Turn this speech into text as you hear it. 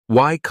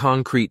Why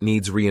concrete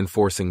needs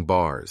reinforcing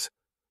bars?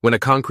 When a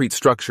concrete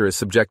structure is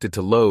subjected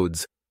to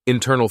loads,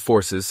 internal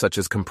forces such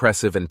as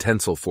compressive and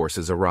tensile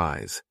forces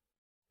arise.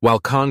 While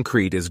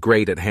concrete is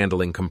great at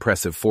handling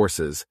compressive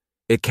forces,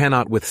 it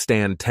cannot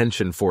withstand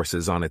tension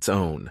forces on its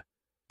own.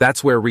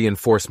 That's where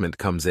reinforcement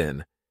comes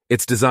in.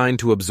 It's designed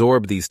to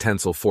absorb these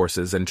tensile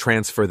forces and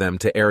transfer them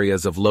to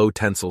areas of low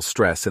tensile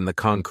stress in the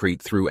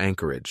concrete through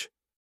anchorage.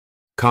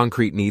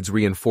 Concrete needs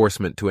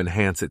reinforcement to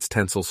enhance its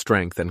tensile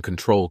strength and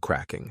control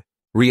cracking.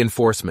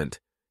 Reinforcement,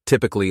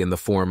 typically in the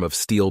form of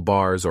steel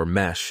bars or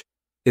mesh,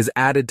 is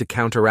added to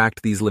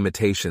counteract these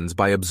limitations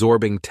by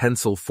absorbing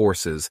tensile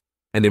forces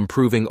and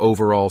improving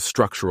overall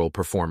structural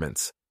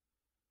performance.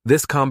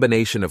 This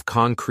combination of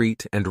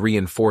concrete and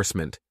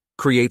reinforcement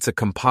creates a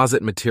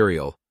composite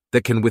material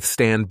that can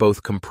withstand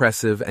both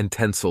compressive and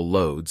tensile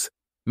loads,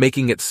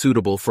 making it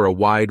suitable for a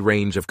wide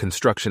range of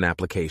construction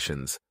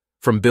applications,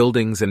 from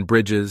buildings and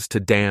bridges to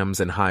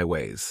dams and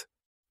highways.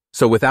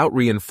 So without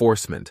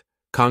reinforcement,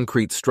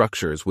 concrete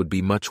structures would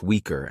be much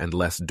weaker and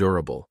less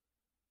durable.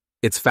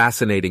 It's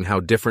fascinating how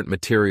different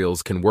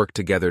materials can work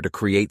together to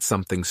create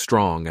something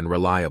strong and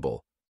reliable.